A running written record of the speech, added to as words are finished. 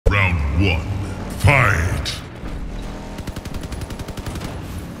one, fight!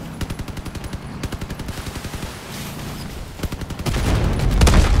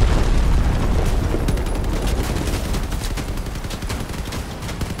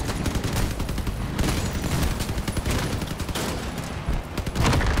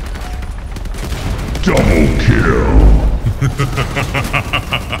 Double kill!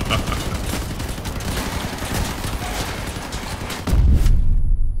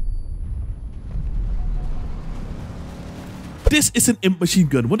 This is an imp machine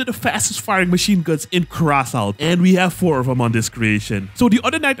gun, one of the fastest firing machine guns in Crossout, and we have 4 of them on this creation. So the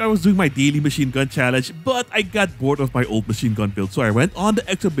other night I was doing my daily machine gun challenge, but I got bored of my old machine gun build, so I went on the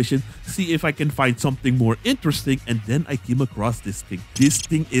exhibition to see if I can find something more interesting, and then I came across this thing. This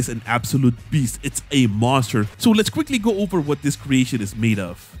thing is an absolute beast. It's a monster. So let's quickly go over what this creation is made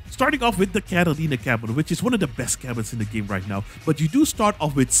of. Starting off with the Catalina Cabin, which is one of the best cabins in the game right now. But you do start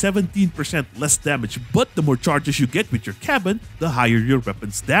off with 17% less damage, but the more charges you get with your cabin, the higher your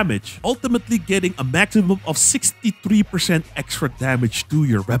weapon's damage. Ultimately getting a maximum of 63% extra damage to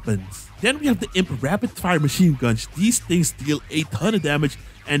your weapons. Then we have the IMP Rapid Fire machine guns. These things deal 800 damage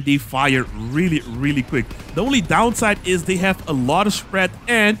and they fire really quick. The only downside is they have a lot of spread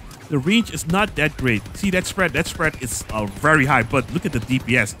and the range is not that great. See that spread? That spread is very high, but look at the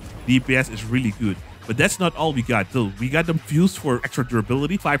DPS. DPS is really good. But that's not all we got. So we got them fused for extra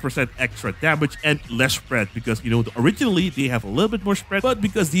durability, 5% extra damage, and less spread. Because, you know, originally they have a little bit more spread, but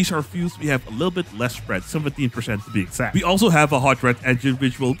because these are fused, we have a little bit less spread, 17% to be exact. We also have a hot red engine,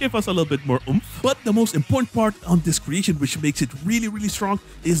 which will give us a little bit more oomph. But the most important part on this creation, which makes it really strong,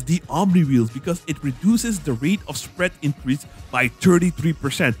 is the OMNI Wheels, because it reduces the rate of spread increase by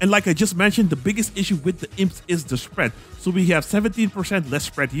 33%. And like I just mentioned, the biggest issue with the imps is the spread. So we have 17% less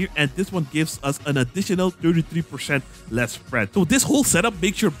spread here, and this one gives us an additional 33% less spread. So this whole setup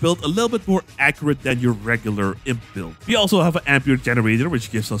makes your build a little bit more accurate than your regular imp build. We also have an ampere generator,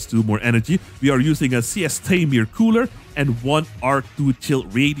 which gives us 2 more energy. We are using a CS Tamir cooler and 1 R2 chill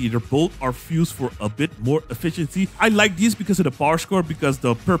radiator. Both are fused for a bit more efficiency. I like these because of the power score, because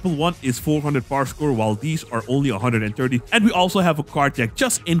the purple one is 400 power score while these are only 130. And we also have a car jack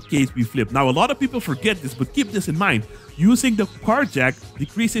just in case we flip. Now a lot of people forget this, but keep this in mind. Using the car jack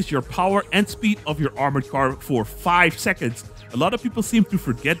decreases your power and speed of your armored car for 5 seconds. A lot of people seem to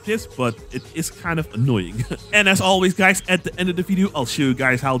forget this, but it is kind of annoying. And as always, guys, at the end of the video, I'll show you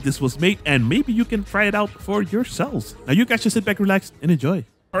guys how this was made, and maybe you can try it out for yourselves. Now you guys just sit back, relax, and enjoy.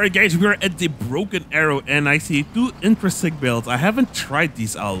 Alright guys, we're at the Broken Arrow, and I see 2 interesting builds. I haven't tried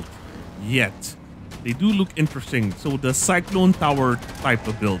these out yet. They do look interesting. So the Cyclone Tower type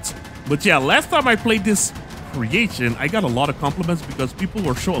of builds. But yeah, last time I played this creation, I got a lot of compliments because people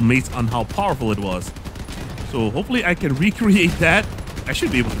were so amazed on how powerful it was. So hopefully I can recreate that. I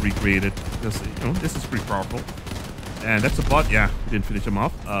should be able to recreate it because, you know, this is pretty powerful. And that's a bot. Yeah, we didn't finish him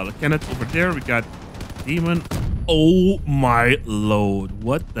off. Kenneth over there. We got Demon. Oh my lord.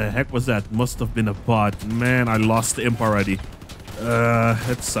 What the heck was that? Must have been a bot. Man, I lost the imp already.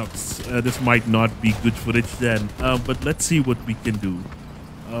 That sucks. This might not be good footage then. But let's see what we can do.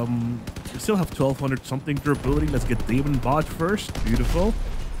 We still have 1200 something durability. Let's get Demon bot first. Beautiful.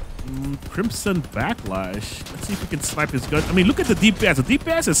 Crimson Backlash. Let's see if we can snipe his gun. I mean, look at the DPS. The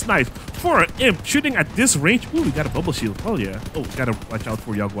DPS is nice. For an imp, shooting at this range. Ooh, we got a bubble shield. Oh, yeah. Oh, gotta watch out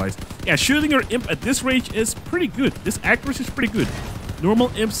for Yogwise. Yeah, shooting your imp at this range is pretty good. This accuracy is pretty good.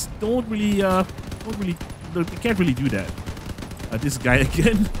 Normal imps don't really, they can't really do that. This guy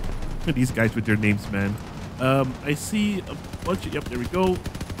again. These guys with their names, man. I see a bunch of, yep, there we go.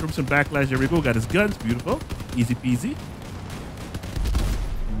 Crimson Backlash, there we go. Got his guns. Beautiful. Easy peasy.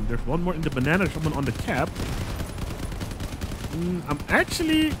 There's one more in the banana. Someone on the cap.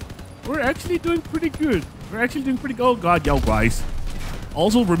 We're actually doing pretty good. We're actually doing pretty good. Oh god, Yogwise.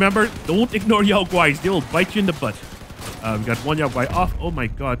 Also, remember, don't ignore Yogwise. They will bite you in the butt. We got one Yogwise off. Oh my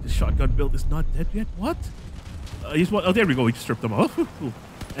god, the shotgun build is not dead yet. What? Oh, there we go. We just stripped them off.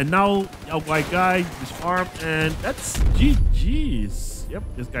 And now, Yogwise guy disarmed, and that's GG's. Yep,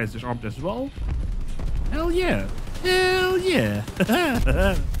 this guy's disarmed as well. Hell yeah. Hell yeah.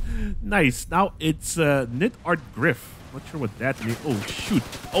 Nice. Now it's Knit Art Griff. Not sure what that means. Oh, shoot.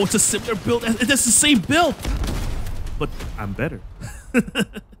 Oh, it's a similar build. It's the same build. But I'm better.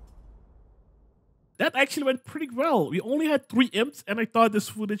 That actually went pretty well. We only had 3 imps, and I thought this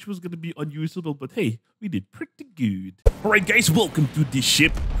footage was going to be unusable. But hey, we did pretty good. Alright guys, welcome to the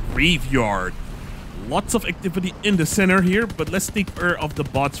ship graveyard. Lots of activity in the center here, but let's take care of the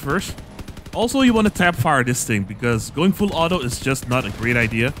bots first. Also, you want to tap fire this thing because going full auto is just not a great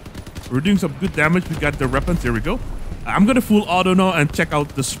idea. We're doing some good damage. We got the weapons. There we go. I'm gonna full auto now and check out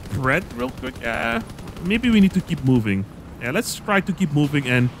the spread real quick. Maybe we need to keep moving. Yeah, let's try to keep moving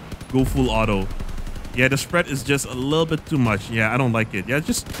and go full auto. Yeah, the spread is just a little bit too much. Yeah, I don't like it. Yeah,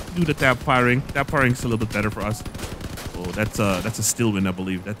 just do the tap firing. Tap firing is a little bit better for us. Oh, that's a still win, I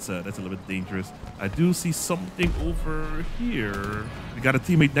believe. That's a little bit dangerous. I do see something over here. We got a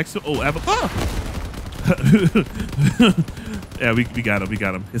teammate next to. Oh, yeah, we got him. We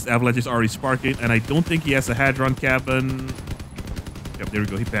got him. His avalanche is already sparking, and I don't think he has a hadron cabin. Yep, there we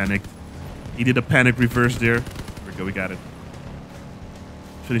go. He panicked. He did a panic reverse there. There we go. We got it.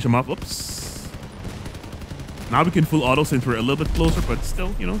 Finish him off. Oops. Now we can full auto since we're a little bit closer, but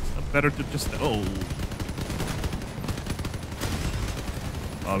still, you know, it's better to just. Oh.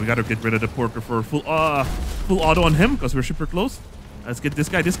 We gotta get rid of the porker for full auto on him because we're super close. Let's get this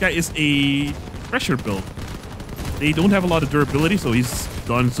guy. This guy is a pressure build. They don't have a lot of durability, so he's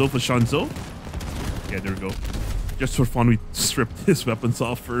done so for Shanzo. Yeah, there we go. Just for fun, we stripped his weapons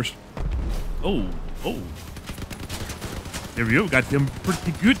off first. Oh. There we go. Got him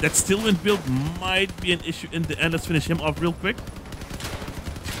pretty good. That Stillwind build might be an issue in the end. Let's finish him off real quick.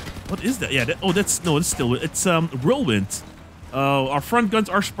 What is that? Yeah. It's Stillwind. It's Whirlwind. Our front guns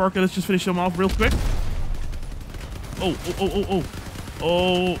are sparking. Let's just finish them off real quick.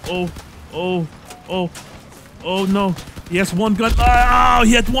 Oh no. He has one gun. Oh,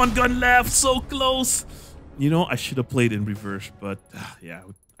 he had one gun left. So close. You know, I should have played in reverse, but yeah,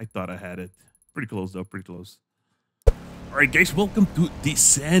 I thought I had it. Pretty close though, pretty close. All right, guys, welcome to the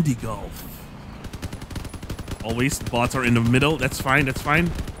Sandy Gulf. Always, the bots are in the middle. That's fine, that's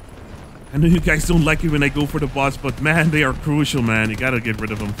fine. I know you guys don't like it when I go for the bots, but man, they are crucial, man. You gotta get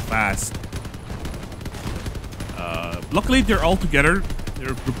rid of them fast. Luckily, they're all together.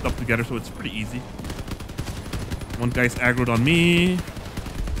 They're grouped up together, so it's pretty easy. One guy's aggroed on me.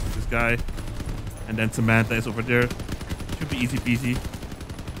 This guy. And then Samantha is over there. Should be easy peasy.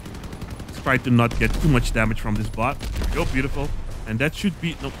 Let's try to not get too much damage from this bot. There we go, beautiful. And that should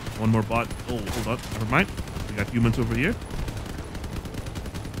be... Nope, one more bot. Oh, hold on. Never mind. We got humans over here.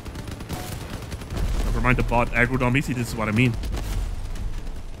 Never mind the bot aggroed on me. See, this is what I mean.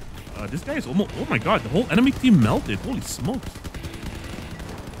 This guy is almost... Oh my god, the whole enemy team melted. Holy smokes.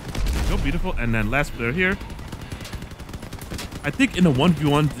 There we go, beautiful. And then last player here. I think in a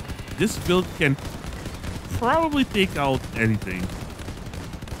 1v1, this build can probably take out anything.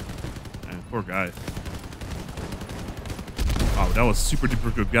 Man, poor guy. Wow, that was super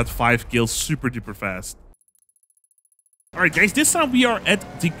duper good. We got 5 kills super duper fast. Alright guys, this time we are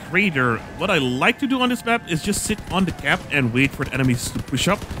at the crater. What I like to do on this map is just sit on the cap and wait for the enemies to push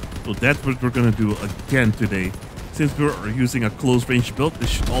up. So that's what we're gonna do again today. Since we're using a close range build, this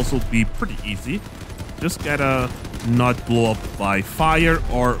should also be pretty easy. Just gotta not blow up by fire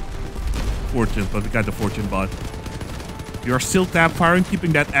or fortune, but we got the fortune bot. We are still tap firing,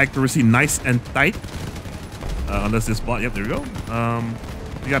 keeping that accuracy nice and tight. Unless this bot, yep, there we go.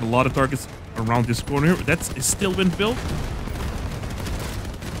 We got a lot of targets around this corner. That's a still win build.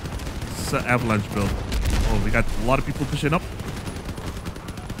 It's an avalanche build. Oh, we got a lot of people pushing up.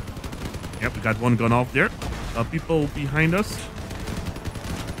 Yep, we got one gun off there. People behind us.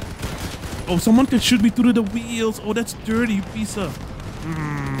 Oh, someone can shoot me through the wheels. Oh, that's dirty, you piece of...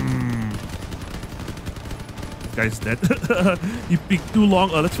 This guy's dead. He peeked too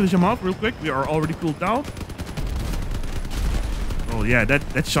long. Let's finish him off real quick. We are already cooled down. Oh, yeah,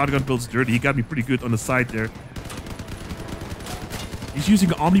 that shotgun build's dirty. He got me pretty good on the side there. He's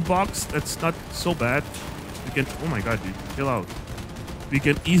using an Omni box. That's not so bad. We can... Oh, my God, dude. Chill out. We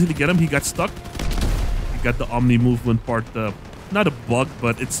can easily get him. He got stuck. He got the Omni movement part... not a bug,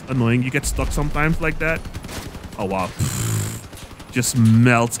 but it's annoying. You get stuck sometimes like that. Oh, wow. Just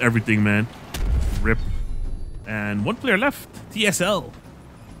melts everything, man. Rip. And one player left. TSL.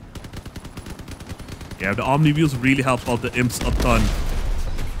 Yeah, the Omni Wheels really help out the imps a ton.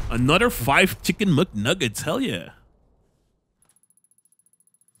 Another 5 chicken McNuggets. Hell yeah.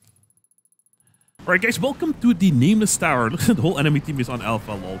 Alright guys, welcome to the Nameless Tower. Look at the whole enemy team is on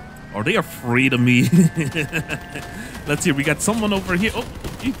Alpha, lol. Are they afraid of me? Let's see, we got someone over here. Oh,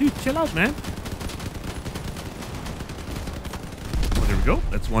 dude, chill out, man. Oh, there we go.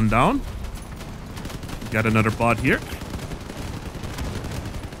 That's one down. We got another bot here.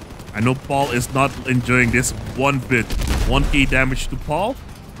 I know Paul is not enjoying this one bit. 1k damage to Paul.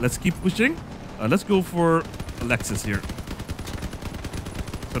 Let's keep pushing. Let's go for Alexis here.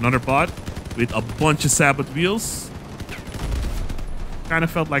 So another bot with a bunch of Sabbath wheels. Kind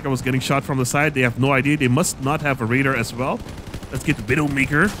of felt like I was getting shot from the side. They have no idea. They must not have a radar as well. Let's get the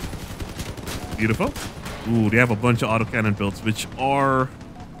Widowmaker. Beautiful. Ooh, they have a bunch of autocannon builds, which are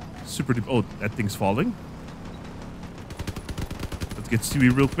super deep. Oh, that thing's falling. get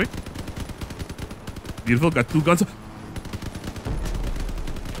Stewie real quick. Beautiful. Got 2 guns.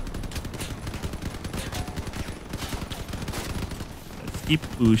 Let's keep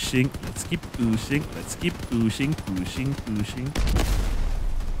pushing. Let's keep pushing. Let's keep pushing. Pushing.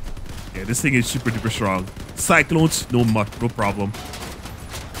 Yeah, this thing is super duper strong. Cyclones, no problem.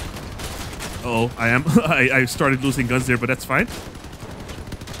 Uh-oh, I started losing guns there, but that's fine.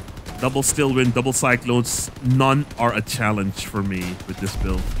 Double still win, double cyclones. None are a challenge for me with this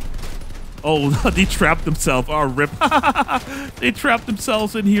build. Oh, they trapped themselves. Oh, rip. They trapped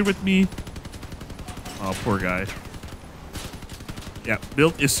themselves in here with me. Oh, poor guy. Yeah,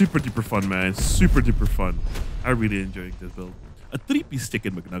 build is super duper fun, man. Super duper fun. I really enjoyed this build. A 3-piece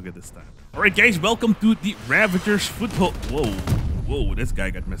chicken McNugget this time. All right, guys, welcome to the Ravager's Foothold. Whoa, this guy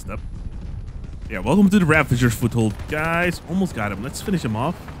got messed up. Yeah, welcome to the Ravager's Foothold. Guys, almost got him. Let's finish him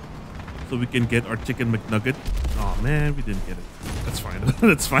off so we can get our chicken McNugget. Oh, man, we didn't get it. That's fine.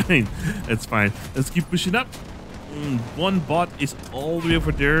 That's fine. That's fine. Let's keep pushing up. One bot is all the way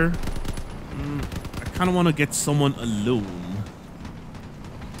over there. I kind of want to get someone alone.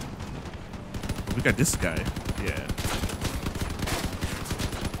 We got this guy. Yeah.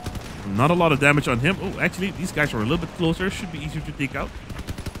 Not a lot of damage on him. Oh, actually, these guys are a little bit closer. Should be easier to take out.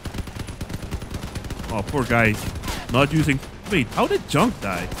 Oh, poor guy. Not using... Wait, how did Junk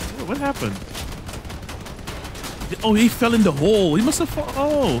die? What happened? Oh, he fell in the hole. He must have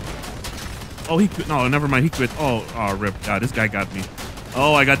fallen. Oh, he quit. No, never mind. He quit. Oh, rip. God, this guy got me.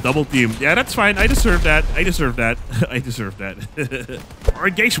 Oh, I got double teamed. Yeah, that's fine. I deserve that. I deserve that. I deserve that. All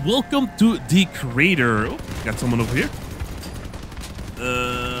right, guys. Welcome to the crater. Oh, got someone over here.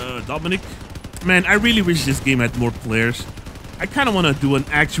 Dominic. Man, I really wish this game had more players. I kind of want to do an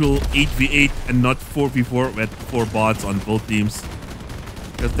actual 8v8 and not 4v4 with 4 bots on both teams.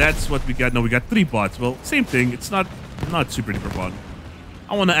 Because that's what we got. No, we got 3 bots. Well, same thing. It's not super duper fun.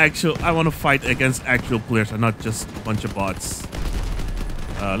 I want to fight against actual players and not just a bunch of bots.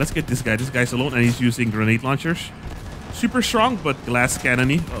 Let's get this guy. This guy's alone and he's using grenade launchers. Super strong, but glass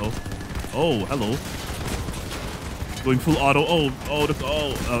cannony. Oh, hello. Going full auto.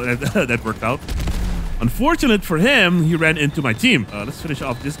 That worked out. Unfortunate for him, he ran into my team. Let's finish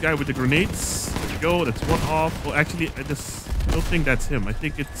off this guy with the grenades. There we go. That's one off. Oh, actually, I don't think that's him. I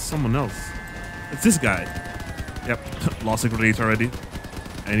think it's someone else. It's this guy. Yep. Lost the grenades already.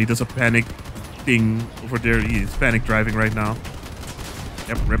 And he does a panic thing over there. He's panic driving right now.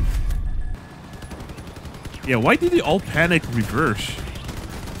 Yep, rip. Yeah, why did they all panic reverse?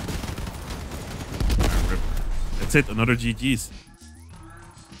 Rip. That's it. Another GG's.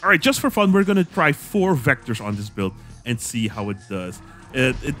 All right, just for fun, we're going to try 4 vectors on this build and see how it does.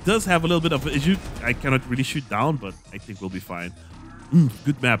 It does have a little bit of an issue. I cannot really shoot down, but I think we'll be fine.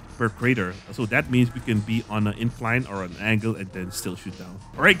 Good map per crater. So that means we can be on an incline or an angle and then still shoot down.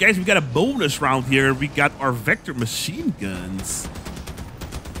 All right, guys, we got a bonus round here. We got our vector machine guns.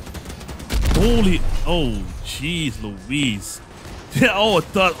 Holy, oh, jeez, Louise.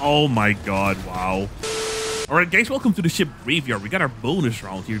 Oh my God, wow. All right, guys, welcome to the ship graveyard. We got our bonus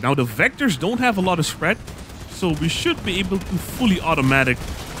round here. Now, the vectors don't have a lot of spread, so we should be able to fully automatically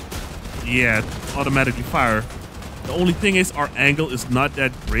fire. The only thing is our angle is not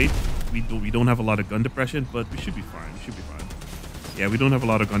that great. We don't have a lot of gun depression, but we should be fine. We should be fine. Yeah, we don't have a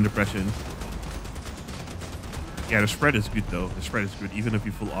lot of gun depression. Yeah, the spread is good, though. The spread is good, even if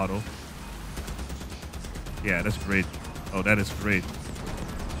you full auto. Yeah, that's great. Oh, that is great.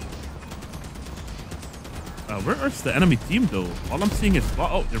 Where is the enemy team, though? All I'm seeing is...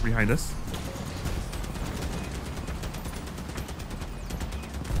 Oh, they're behind us.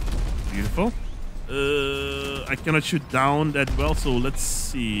 Beautiful. I cannot shoot down that well, so let's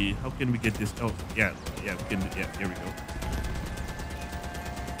see. How can we get this? Oh, yeah, we can. Yeah, here we go.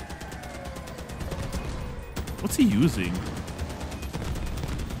 What's he using?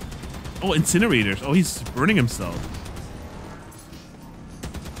 Oh, incinerators. Oh, he's burning himself.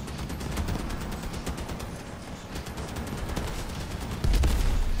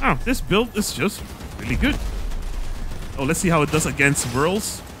 Oh, this build is just really good. Oh, let's see how it does against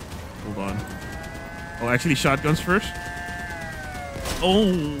whirls. Hold on. Oh, actually, shotguns first.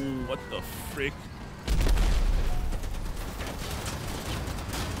 Oh, what the frick?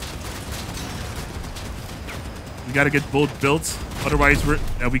 We gotta get both builds. Otherwise, we're...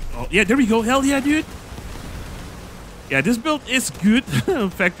 Oh, yeah, there we go. Hell yeah, dude. Yeah, this build is good.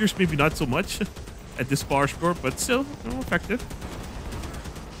 Factors, maybe not so much at this power score, but still effective.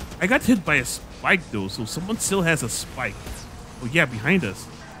 I got hit by a spike, though, so someone still has a spike. Oh, yeah, behind us.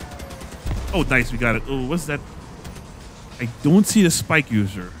 Oh, nice. We got it. Oh, what's that? I don't see the spike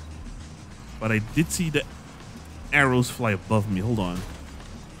user. But I did see the... arrows fly above me. Hold on.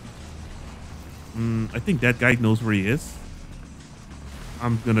 I think that guy knows where he is.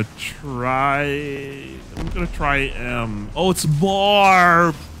 I'm gonna try. Oh, it's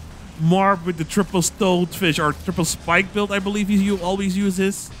Marb. Marb with the triple stonefish or triple spike build. I believe he always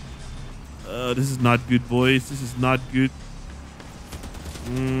uses. This is not good, boys. This is not good.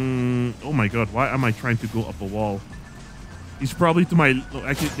 Oh my god, why am I trying to go up a wall? He's probably to my... No,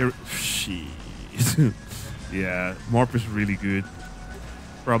 actually, there... Shit. Yeah, Morp is really good.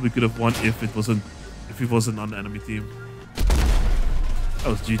 Probably could have won if it wasn't... If he wasn't on the enemy team. That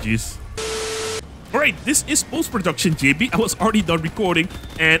was GG's. Alright, this is post-production, JB. I was already done recording,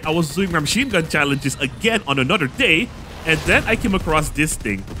 and I was doing my machine gun challenges again on another day, and then I came across this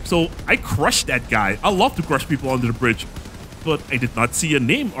thing. So I crushed that guy. I love to crush people under the bridge, but I did not see a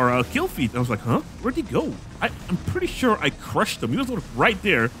name or a kill feed. I was like, huh? Where'd he go? I'm pretty sure I crushed him. He was right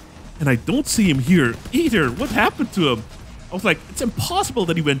there, and I don't see him here either. What happened to him? I was like, it's impossible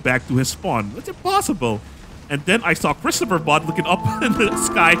that he went back to his spawn. It's impossible. And then I saw Christopher Bot looking up in the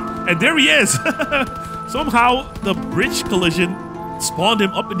sky, and there he is. Somehow the bridge collision spawned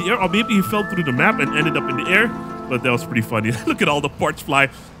him up in the air, or maybe he fell through the map and ended up in the air. But that was pretty funny. Look at all the parts fly.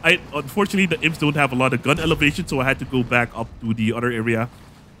 Unfortunately, the imps don't have a lot of gun elevation, so I had to go back up to the other area,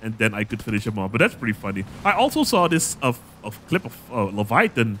 and then I could finish him off. But that's pretty funny. I also saw this clip of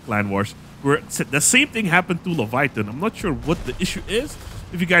Leviathan Clan Wars, where the same thing happened to Leviathan. I'm not sure what the issue is.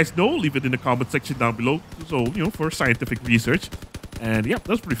 If you guys know, leave it in the comment section down below. So, you know, for scientific research. And yeah,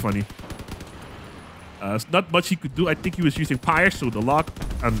 that's pretty funny. It's not much he could do. I think he was using Pyre, so the lock,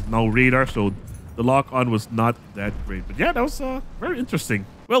 and now radar, so the lock on was not that great. But yeah, that was very interesting.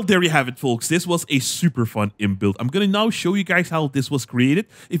 Well, there you have it, folks. This was a super fun imp build. I'm going to now show you guys how this was created.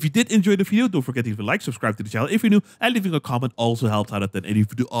 If you did enjoy the video, don't forget to leave a like, subscribe to the channel if you're new, and leaving a comment also helps out. And if you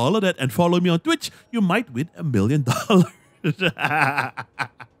do all of that and follow me on Twitch, you might win $1 million.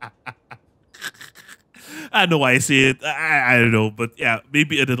 I know why I say it. I don't know. But yeah,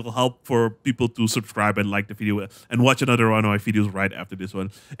 maybe it'll help for people to subscribe and like the video and watch another one of my videos right after this one.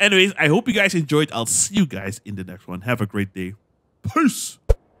 Anyways, I hope you guys enjoyed. I'll see you guys in the next one. Have a great day. Peace.